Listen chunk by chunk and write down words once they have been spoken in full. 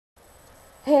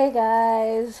Hey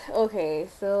guys. Okay,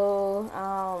 so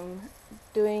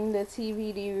doing the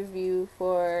TVD review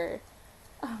for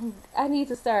I need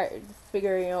to start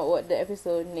figuring out what the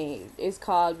episode name is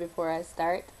called before I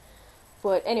start.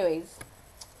 But anyways,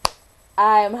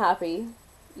 I am happy.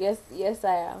 Yes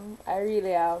I am. I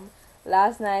really am.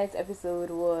 Last night's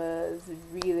episode was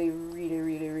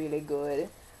really good.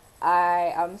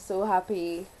 I am so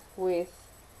happy with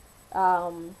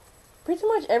um pretty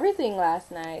much everything last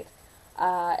night.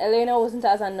 Elena wasn't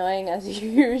as annoying as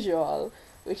usual,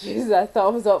 which is a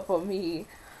thumbs up for me.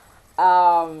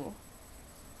 Um,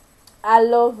 I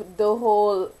love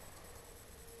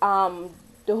um,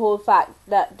 the whole fact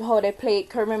that how they play.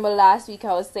 'Cause remember last week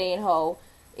I was saying how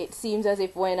it seems as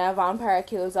if when a vampire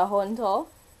kills a hunter,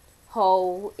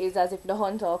 how it's as if the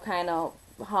hunter kind of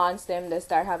haunts them. They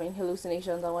start having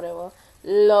hallucinations or whatever.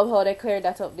 Love how they cleared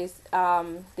that up this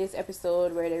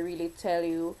episode where they really tell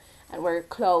you, and where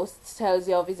Klaus tells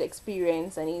you of his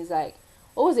experience, and he's like,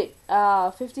 what was it?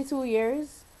 52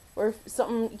 years or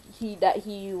something.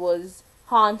 He was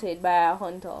haunted by a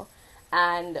hunter,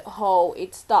 and how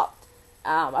it stopped.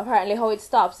 Apparently, how it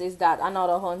stops is that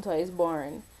another hunter is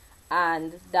born,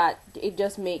 and that it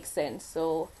just makes sense.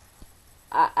 So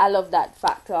I love that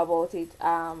factor about it.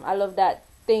 I love that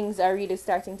things are really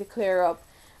starting to clear up,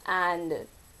 and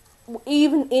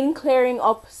even in clearing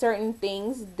up certain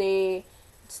things, they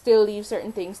still leave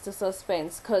certain things to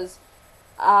suspense. Because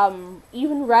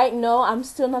even right now, I'm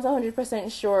still not 100%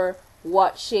 sure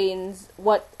what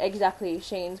exactly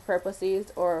Shane's purpose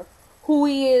is or who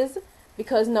he is.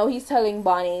 Because now he's telling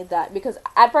Bonnie that, because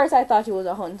at first I thought he was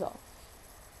a hunter,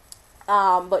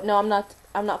 but no,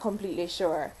 I'm not completely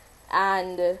sure.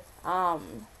 And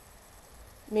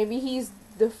maybe he's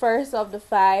the first of the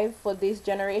five for this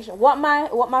generation. What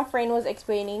my friend was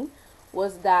explaining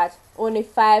was that only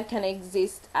five can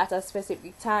exist at a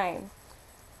specific time,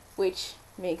 which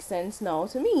makes sense now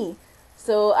to me.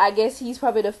 So I guess he's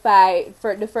probably the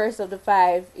first of the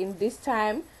five in this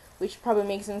time, which probably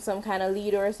makes him some kind of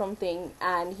leader or something.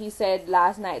 And he said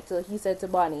last night, so he said to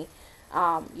Bonnie,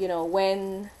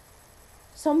 when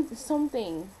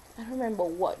something, I don't remember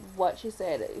what she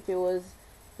said. If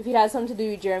it had something to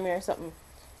do with Jeremy or something,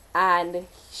 and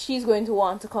she's going to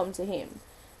want to come to him.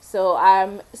 So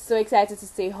I'm so excited to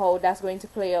see how that's going to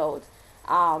play out.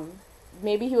 Um,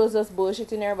 Maybe he was just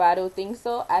bullshitting her, but I don't think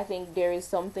so. I think there is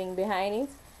something behind it,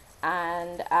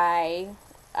 and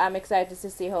I'm excited to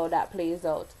see how that plays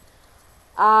out.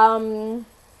 Um,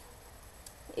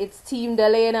 it's Team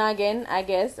Delena again, I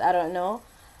guess. I don't know.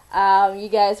 You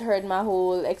guys heard my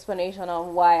whole explanation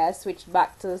on why I switched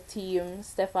back to Team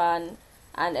Stefan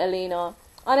and Elena.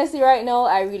 Honestly, right now,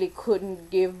 I really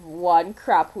couldn't give one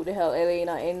crap who the hell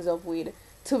Elena ends up with.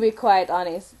 To be quite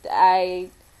honest, I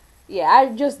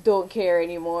just don't care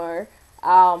anymore.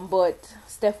 But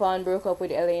Stefan broke up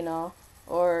with Elena,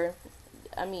 or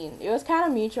I mean, it was kind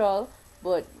of mutual,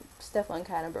 but Stefan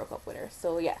kind of broke up with her.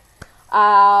 So yeah.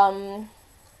 Um,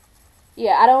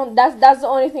 yeah, I don't. That's the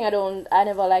only thing I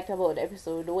never liked about the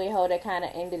episode. The way how they kind of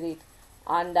ended it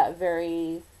on that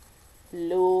very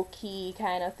low key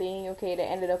kind of thing. Okay, they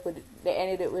ended it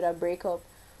with a breakup.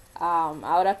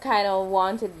 I would have kind of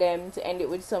wanted them to end it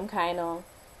with some kind of,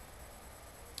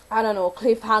 I don't know,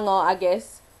 cliffhanger, I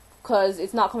guess, because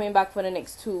it's not coming back for the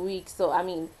next 2 weeks. So I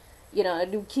mean,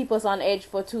 do keep us on edge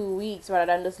for 2 weeks rather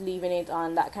than just leaving it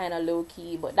on that kind of low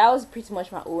key. But that was pretty much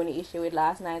my only issue with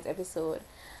last night's episode.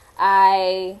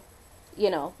 I,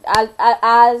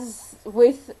 as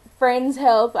with friends'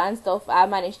 help and stuff, I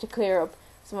managed to clear up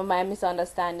some of my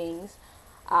misunderstandings.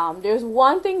 There's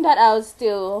one thing that I was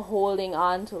still holding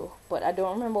on to, but I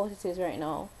don't remember what it is right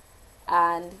now.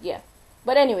 And yeah.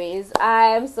 But anyways,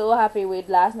 I'm so happy with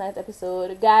last night's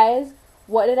episode. Guys,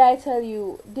 what did I tell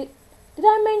you? Did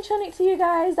I mention it to you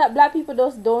guys that black people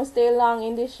just don't stay long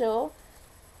in this show?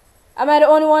 Am I the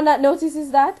only one that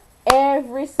notices that?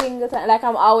 Every single time. Like,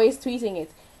 I'm always tweeting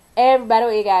it. By the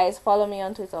way, guys, follow me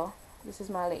on Twitter. This is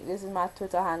my link. This is my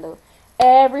Twitter handle.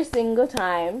 Every single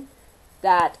time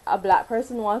that a black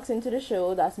person walks into the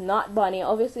show that's not Bonnie,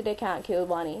 obviously they can't kill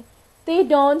Bonnie, they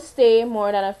don't stay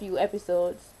more than a few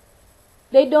episodes.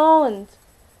 They don't.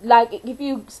 Like, if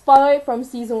you follow it from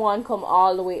season 1 come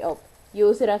all the way up,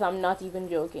 you'll see that I'm not even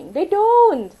joking. They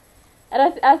don't.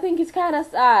 And I think it's kind of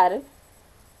sad.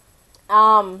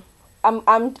 um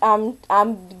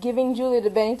I'm giving Julie the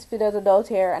benefit of the doubt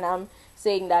here, and I'm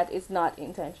saying that it's not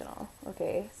intentional.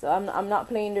 Okay, so I'm not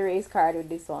playing the race card with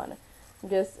this one. I'm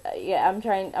just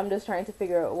I'm just trying to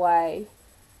figure out why.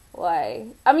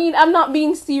 I mean, I'm not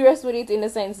being serious with it in the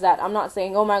sense that I'm not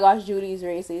saying, oh my gosh, Julie's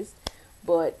racist,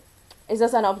 but it's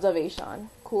just an observation.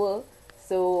 Cool.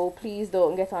 so please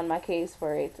don't get on my case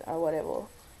for it or whatever.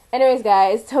 Anyways,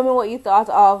 guys, tell me what you thought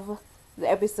of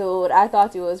the episode. I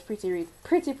thought it was pretty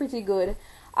good.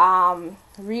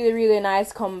 Really, really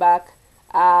nice comeback.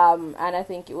 And I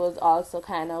think it was also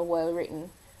kind of well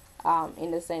written.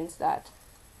 In the sense that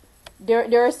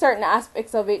there are certain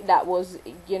aspects of it that was,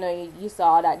 you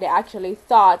saw that they actually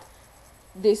thought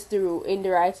this through in the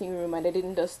writing room, and they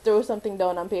didn't just throw something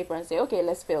down on paper and say, okay,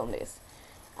 let's film this.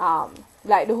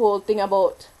 Like the whole thing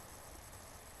about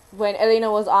when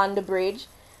Elena was on the bridge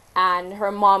and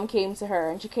her mom came to her,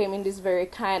 and she came in this very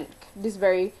kind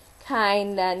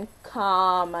and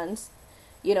calm, and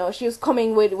she was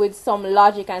coming with some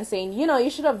logic and saying, you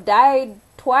should have died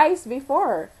twice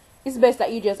before. It's best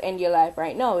that you just end your life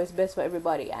right now. It's best for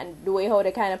everybody. And the way how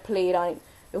they kind of played on it,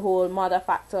 the whole mother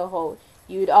factor, how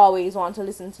you'd always want to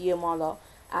listen to your mother,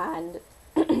 and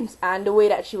and the way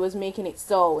that she was making it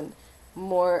sound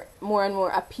more and more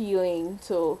appealing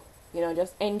to,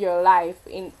 just end your life,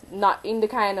 not in the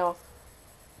kind of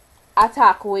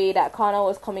attack way that Connor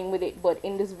was coming with it, but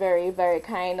in this very, very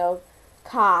kind of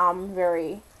calm,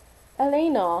 very,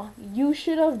 Elena, you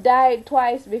should have died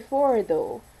twice before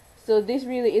though. So this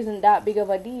really isn't that big of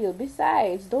a deal.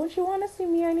 Besides, don't you want to see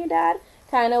me and your dad?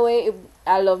 Kind of way.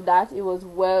 I love that.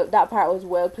 That part was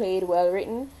well played, well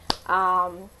written.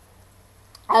 I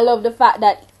love the fact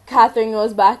that Catherine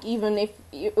was back, even if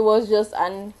it was just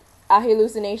a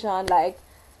hallucination. Like,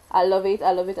 I love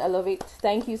it.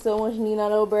 Thank you so much, Nina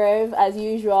Dobrev. As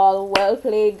usual, well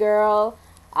played, girl.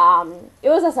 It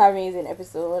was just an amazing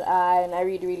episode, and I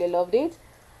really, really loved it.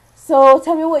 So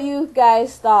tell me what you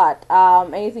guys thought.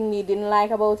 Anything you didn't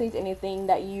like about it? Anything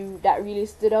that really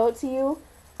stood out to you?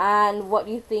 And what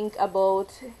do you think about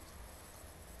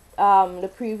the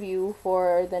preview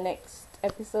for the next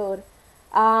episode?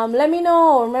 Let me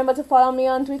know. Remember to follow me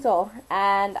on Twitter,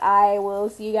 and I will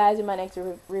see you guys in my next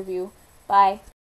review. Bye.